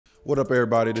What up,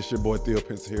 everybody? This your boy Theo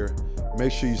Pinson here.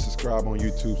 Make sure you subscribe on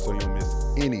YouTube so you don't miss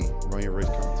any Run Your Race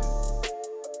content.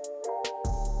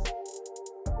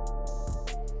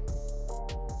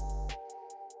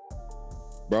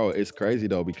 Bro, it's crazy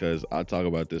though because I talk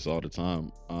about this all the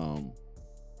time.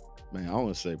 Man, I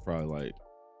want to say probably like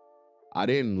I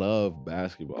didn't love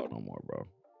basketball no more, bro.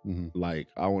 Mm-hmm. Like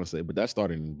I want to say, but that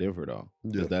started in Denver though.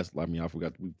 Yeah. That's I mean we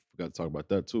forgot to talk about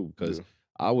that too because Yeah.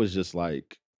 I was just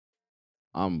like,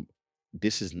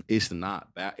 it's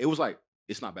not bad. It was like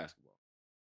it's not basketball,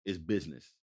 it's business.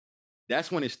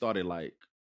 That's when it started like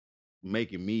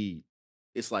making me.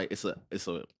 It's like it's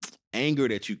a anger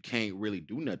that you can't really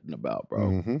do nothing about, bro.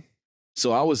 Mm-hmm.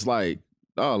 So I was like,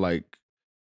 oh, like,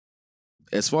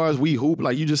 as far as we hoop,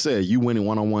 like you just said, you winning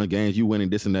one-on-one games, you winning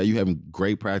this and that, you having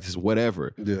great practice,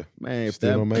 whatever. Yeah. Man, if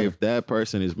Still don't matter. if that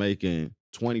person is making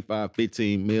 25,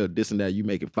 15 mil, this and that, you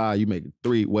making 5, you making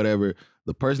 3, whatever.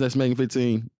 The person that's making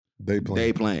 15, they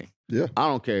playing. Yeah. I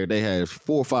don't care. They had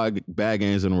 4 or 5 bad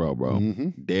games in a row, bro. Mm-hmm.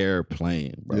 They're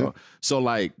playing, bro. Yeah. So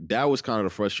like that was kind of the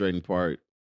frustrating part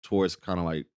towards kind of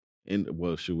like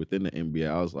within the NBA.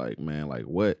 I was like, man, like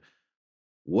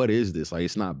what is this? Like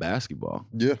it's not basketball.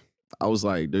 Yeah. I was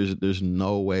like, there's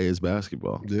no way it's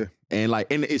basketball. Yeah. And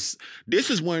this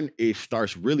is when it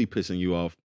starts really pissing you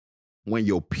off when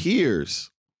your peers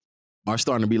are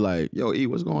starting to be like, yo, E,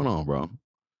 what's going on, bro?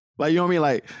 Like, you know what I mean?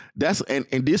 Like that's and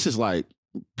this is like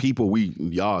people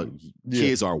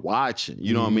kids are watching.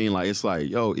 You know what I mean? Like it's like,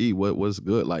 yo, E, what's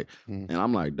good? Like, and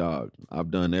I'm like, dog,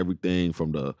 I've done everything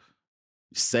from the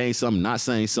saying something, not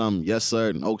saying something, yes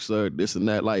sir, no sir, this and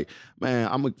that. Like,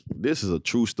 man, this is a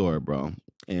true story, bro.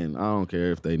 And I don't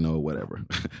care if they know whatever.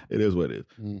 It is what it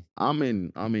is. I'm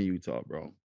in Utah,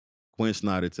 bro. Quinn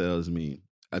Snyder tells me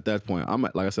at that point, I'm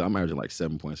averaging like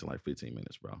 7 points in like 15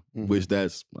 minutes, bro. Which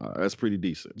that's pretty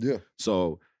decent. Yeah.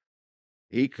 So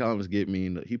he comes get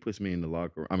me he puts me in the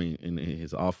locker. I mean, in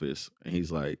his office, and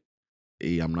he's like,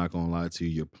 "Hey, I'm not gonna lie to you.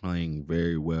 You're playing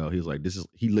very well." He's like, these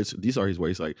are his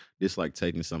words. He's like, "This is like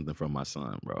taking something from my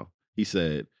son, bro." He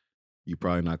said, "You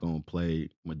probably not gonna play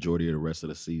majority of the rest of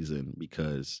the season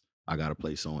because I gotta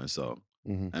play so and so."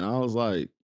 And I was like,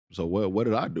 "So what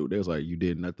did I do?" They was like, "You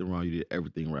did nothing wrong. You did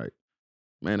everything right."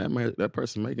 Man, that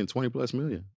person making 20+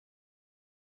 million.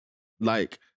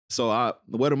 Like, so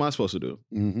what am I supposed to do?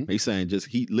 He's saying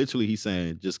he's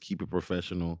saying just keep it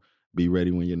professional. Be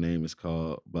ready when your name is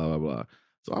called. Blah blah blah.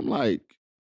 So I'm like,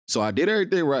 so I did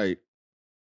everything right.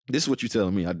 This is what you're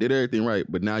telling me. I did everything right,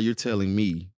 but now you're telling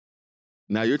me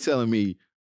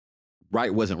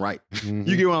right wasn't right.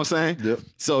 You get what I'm saying? Yep.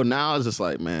 So now it's just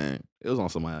like, man, it was on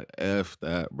somebody like, F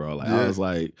that, bro. Like I was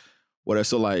like, whatever.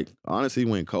 So like, honestly,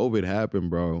 when COVID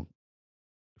happened, bro,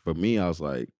 for me, I was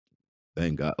like,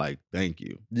 thank God, like, thank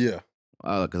you. Yeah.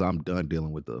 Because I'm done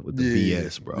dealing with the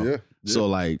BS, bro. Yeah. So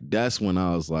like, that's when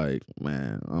I was like,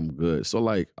 man, I'm good. So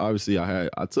like, obviously, I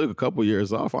took a couple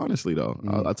years off. Honestly, though,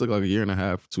 I took like 1.5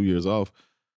 years, 2 years off.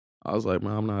 I was like,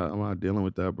 man, I'm not dealing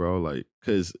with that, bro. Like,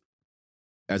 because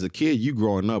as a kid, you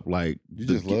growing up, like, you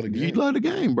just love the game. You love the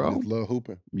game, bro. You just love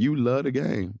hooping. You love the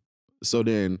game. So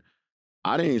then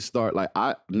I didn't start like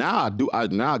now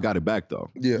I got it back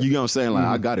though. Yeah. You know what I'm saying? Like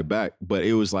I got it back. But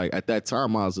it was like at that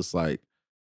time I was just like,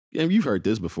 yeah, you've heard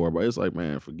this before, but it's like,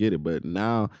 man, forget it. But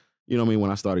now, you know what I mean,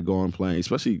 when I started going playing,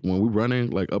 especially when we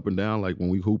running like up and down, like when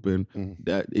we hooping,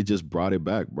 that it just brought it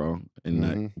back, bro.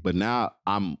 And but now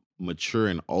I'm mature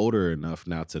and older enough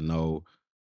now to know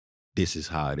this is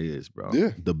how it is, bro.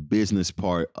 Yeah. The business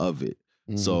part of it.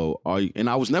 So and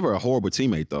I was never a horrible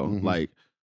teammate though. Like,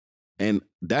 and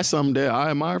that's something that I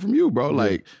admire from you, bro.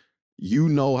 Like, you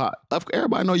know how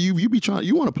everybody know you be trying,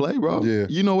 you want to play, bro. Yeah.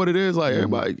 You know what it is. Like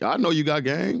everybody, I know you got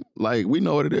game. Like we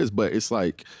know what it is, but it's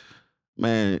like,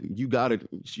 man, you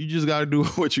just gotta do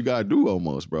what you gotta do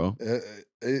almost, bro.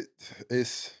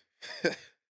 It's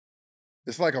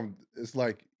like I'm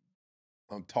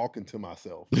talking to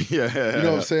myself. Yeah. You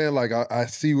know what I'm saying? Like I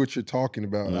see what you're talking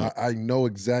about. I know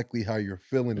exactly how you're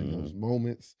feeling in those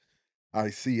moments. I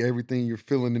see everything you're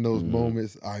feeling in those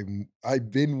moments.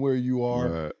 I've been where you are.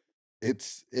 Right.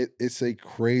 It's a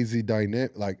crazy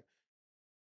dynamic. Like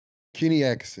Kenny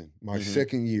Atkinson, my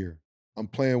second year, I'm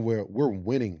playing where we're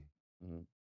winning.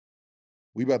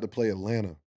 We about to play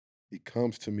Atlanta. He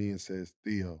comes to me and says,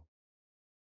 Theo,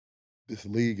 this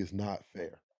league is not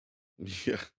fair.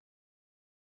 Yeah.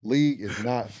 League is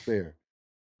not fair.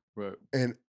 Right.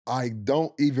 And I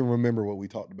don't even remember what we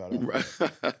talked about.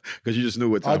 Because you just knew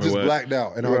what time I just it was. blacked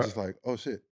out. And I was just like, oh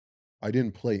shit, I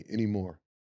didn't play anymore.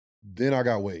 Then I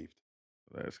got waived.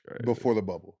 That's crazy. Before the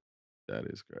bubble. That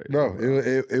is crazy. Bro,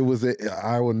 it was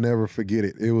I will never forget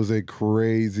it. It was a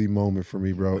crazy moment for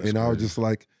me, bro. That's and I was crazy. just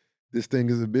like, this thing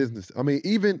is a business. I mean,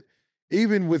 even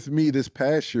with me this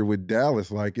past year with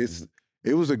Dallas, like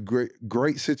it was a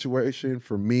great situation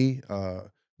for me.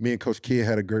 Me and Coach Kidd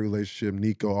had a great relationship.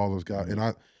 Nico, all those guys, and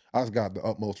I got the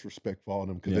utmost respect for all of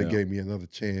them because they gave me another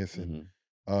chance and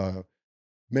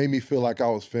made me feel like I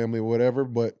was family or whatever.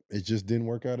 But it just didn't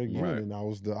work out again, and I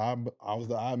was the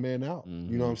odd man out.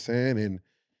 You know what I'm saying? And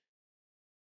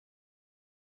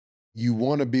you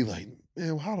want to be like,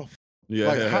 man, how the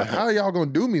like how are y'all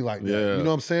gonna do me like that? You know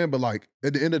what I'm saying? But like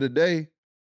at the end of the day,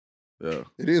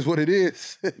 it is what it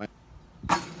is.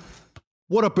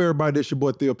 What up, everybody? This your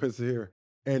boy Theo Pinson here.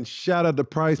 And shout out to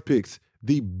Prize Picks,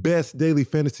 the best daily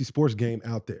fantasy sports game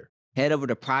out there. Head over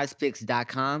to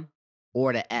prizepicks.com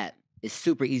or the app. It's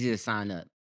super easy to sign up.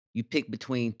 You pick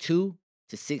between 2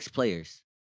 to 6 players.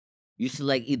 You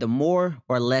select either more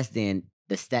or less than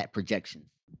the stat projections.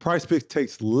 Prize Picks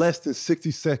takes less than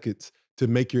 60 seconds to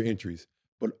make your entries,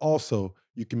 but also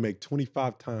you can make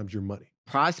 25 times your money.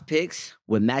 Prize Picks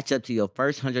will match up to your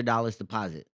first $100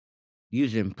 deposit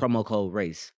using promo code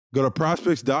RACE. Go to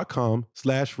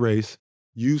prizepicks.com/race.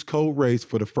 Use code RACE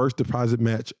for the first deposit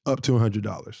match up to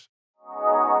 $100.